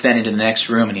 He moves then into the next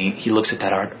room and he looks at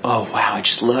that art. Oh wow, I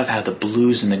just love how the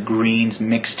blues and the greens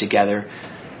mix together.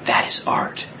 That is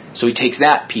art. So he takes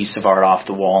that piece of art off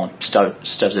the wall and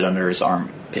stuffs it under his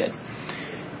armpit.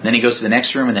 Then he goes to the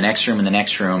next room and the next room and the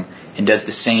next room and does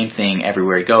the same thing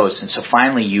everywhere he goes. And so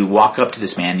finally you walk up to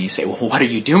this man and you say, well, what are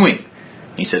you doing?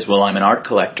 And he says, well, I'm an art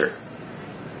collector.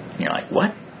 And you're like,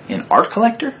 what? An art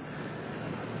collector?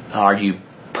 Are you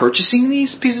purchasing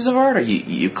these pieces of art? Are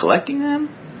you collecting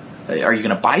them? Are you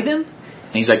going to buy them?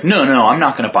 And he's like, no, I'm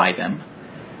not going to buy them.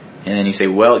 And then you say,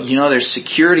 well, there's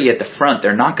security at the front.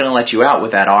 They're not going to let you out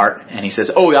with that art. And he says,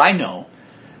 oh, I know.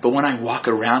 But when I walk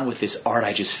around with this art,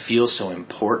 I just feel so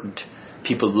important.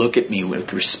 People look at me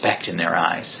with respect in their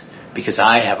eyes because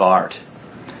I have art.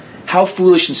 How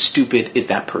foolish and stupid is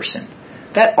that person?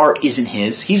 That art isn't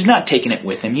his. He's not taking it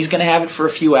with him. He's going to have it for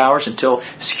a few hours until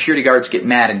security guards get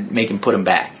mad and make him put him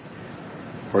back.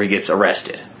 Or he gets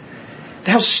arrested.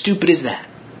 How stupid is that?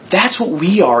 That's what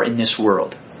we are in this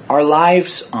world. Our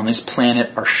lives on this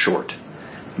planet are short.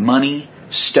 Money,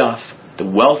 stuff, the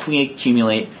wealth we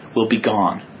accumulate will be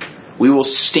gone. We will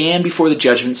stand before the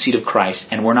judgment seat of Christ,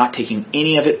 and we're not taking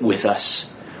any of it with us.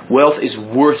 Wealth is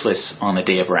worthless on the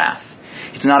day of wrath.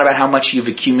 It's not about how much you've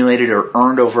accumulated or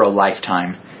earned over a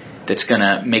lifetime. that's going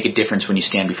to make a difference when you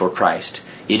stand before Christ.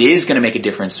 It is going to make a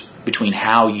difference between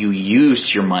how you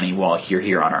used your money while you're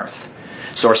here on earth.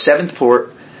 So our seventh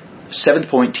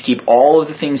point to keep all of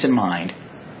the things in mind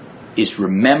is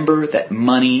remember that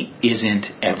money isn't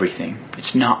everything.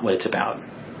 It's not what it's about.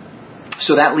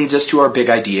 So that leads us to our big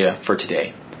idea for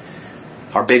today.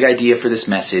 Our big idea for this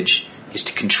message is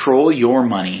to control your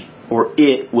money or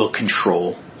it will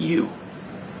control you.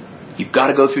 You've got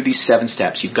to go through these 7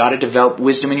 steps. You've got to develop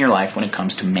wisdom in your life when it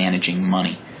comes to managing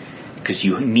money. Because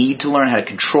you need to learn how to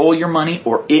control your money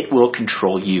or it will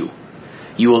control you.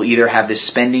 You will either have this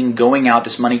spending going out,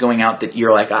 this money going out that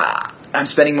you're like, I'm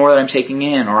spending more than I'm taking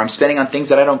in, or I'm spending on things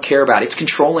that I don't care about. It's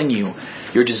controlling you.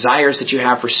 Your desires that you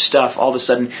have for stuff, all of a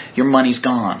sudden your money's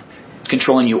gone. It's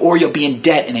controlling you. Or you'll be in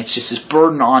debt and it's just this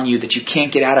burden on you that you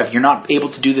can't get out of. You're not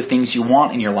able to do the things you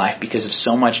want in your life because of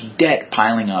so much debt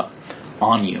piling up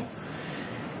on you.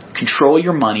 Control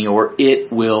your money or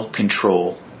it will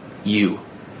control you.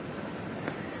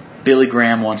 Billy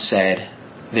Graham once said,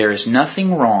 "There is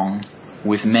nothing wrong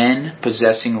with men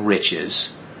possessing riches.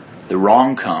 The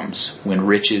wrong comes when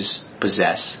riches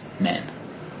possess men."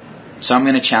 So I'm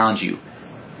going to challenge you.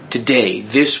 Today,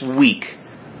 this week,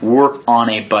 work on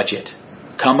a budget.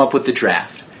 Come up with the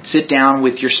draft. Sit down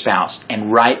with your spouse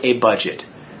and write a budget.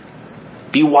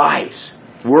 Be wise.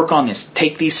 Work on this.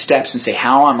 Take these steps and say,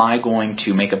 how am I going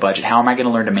to make a budget? How am I going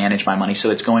to learn to manage my money so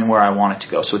it's going where I want it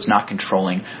to go, so it's not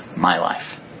controlling my life?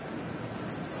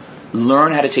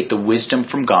 Learn how to take the wisdom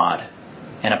from God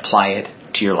and apply it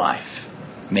to your life.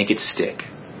 Make it stick.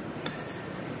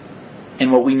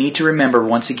 And what we need to remember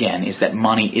once again is that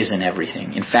money isn't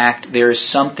everything. In fact, there is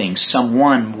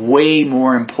someone way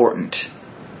more important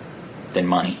than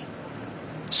money.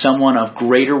 Someone of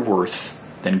greater worth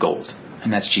than gold.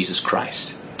 And that's Jesus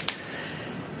Christ.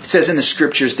 It says in the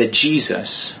scriptures that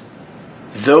Jesus,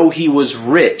 though he was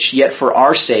rich, yet for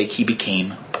our sake he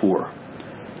became poor.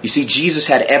 You see, Jesus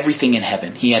had everything in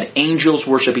heaven. He had angels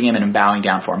worshiping him and bowing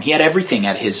down for him. He had everything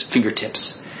at his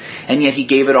fingertips. And yet he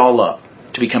gave it all up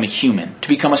to become a human, to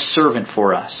become a servant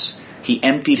for us. He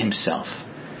emptied himself.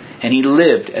 And he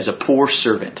lived as a poor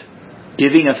servant,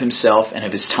 giving of himself and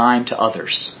of his time to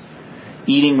others,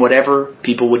 eating whatever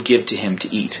people would give to him to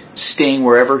eat, staying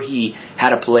wherever he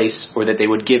had a place or that they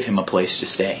would give him a place to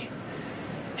stay.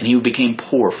 And he became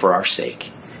poor for our sake.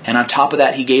 And on top of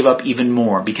that, he gave up even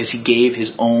more because he gave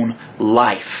his own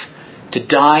life to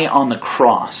die on the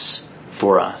cross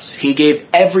for us. He gave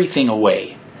everything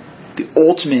away, the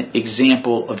ultimate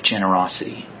example of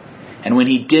generosity. And when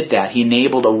he did that, he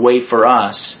enabled a way for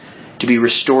us to be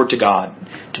restored to God,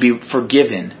 to be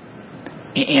forgiven.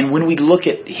 And when we look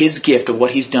at his gift of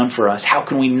what he's done for us, how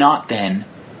can we not then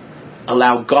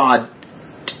allow God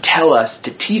to tell us,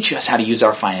 to teach us how to use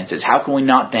our finances? How can we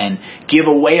not then give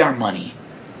away our money?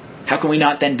 How can we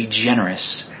not then be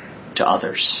generous to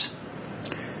others?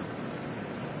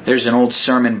 There's an old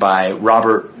sermon by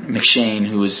Robert McShane,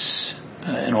 who was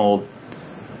an old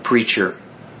preacher.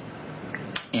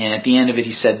 And at the end of it,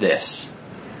 he said this,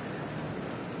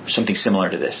 something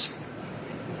similar to this.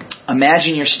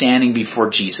 Imagine you're standing before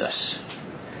Jesus.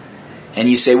 And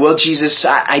you say, well, Jesus,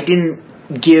 I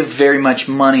didn't give very much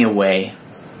money away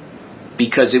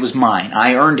because it was mine.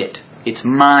 I earned it. It's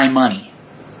my money.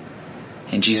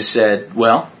 And Jesus said,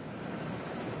 well,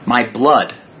 my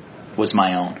blood was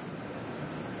my own.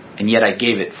 And yet I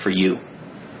gave it for you.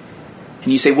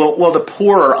 And you say, well, the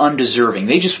poor are undeserving.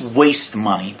 They just waste the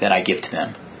money that I give to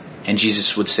them. And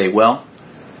Jesus would say, well,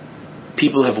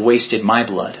 people have wasted my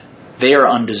blood. They are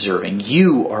undeserving.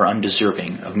 You are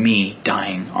undeserving of me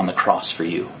dying on the cross for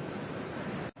you.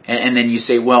 And then you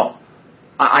say, well,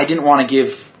 I didn't want to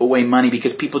give away money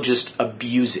because people just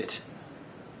abuse it.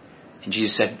 And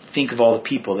Jesus said, think of all the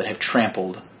people that have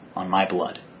trampled on my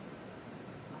blood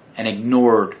and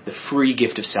ignored the free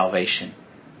gift of salvation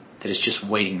that is just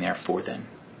waiting there for them.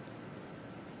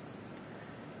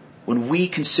 When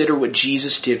we consider what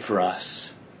Jesus did for us,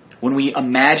 when we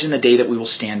imagine the day that we will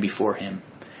stand before him,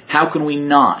 how can we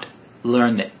not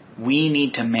learn that we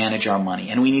need to manage our money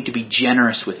and we need to be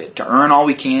generous with it, to earn all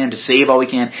we can, to save all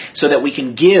we can, so that we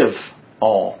can give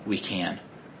all we can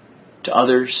to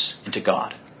others and to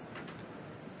God.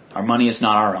 Our money is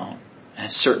not our own, and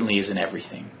it certainly isn't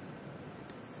everything.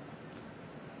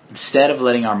 Instead of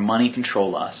letting our money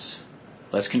control us,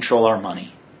 let's control our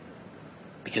money,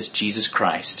 because Jesus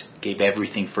Christ gave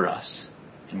everything for us,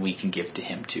 and we can give to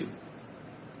him too.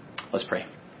 Let's pray.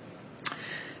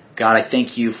 God, I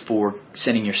thank you for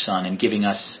sending your Son and giving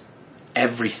us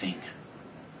everything.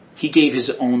 He gave his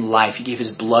own life. He gave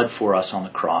his blood for us on the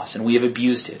cross, and we have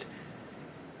abused it.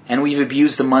 And we've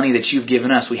abused the money that you've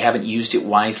given us. We haven't used it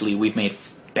wisely. We've made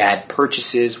bad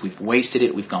purchases, we've wasted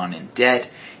it, we've gone in debt.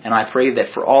 And I pray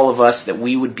that for all of us, that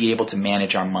we would be able to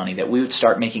manage our money, that we would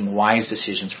start making wise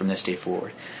decisions from this day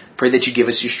forward. Pray that you give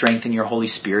us your strength and your Holy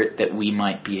Spirit, that we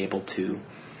might be able to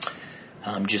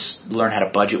just learn how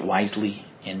to budget wisely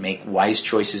and make wise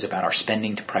choices about our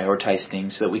spending, to prioritize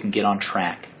things so that we can get on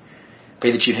track.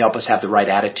 Pray that you'd help us have the right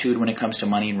attitude when it comes to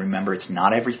money, and remember it's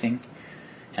not everything.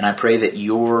 And I pray that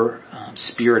your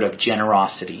spirit of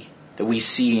generosity that we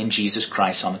see in Jesus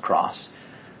Christ on the cross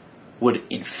would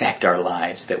infect our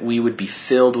lives, that we would be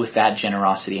filled with that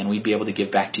generosity and we'd be able to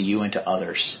give back to you and to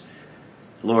others.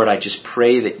 Lord, I just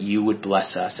pray that you would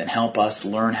bless us and help us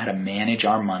learn how to manage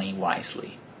our money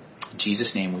wisely. In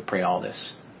Jesus' name we pray all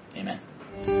this. Amen.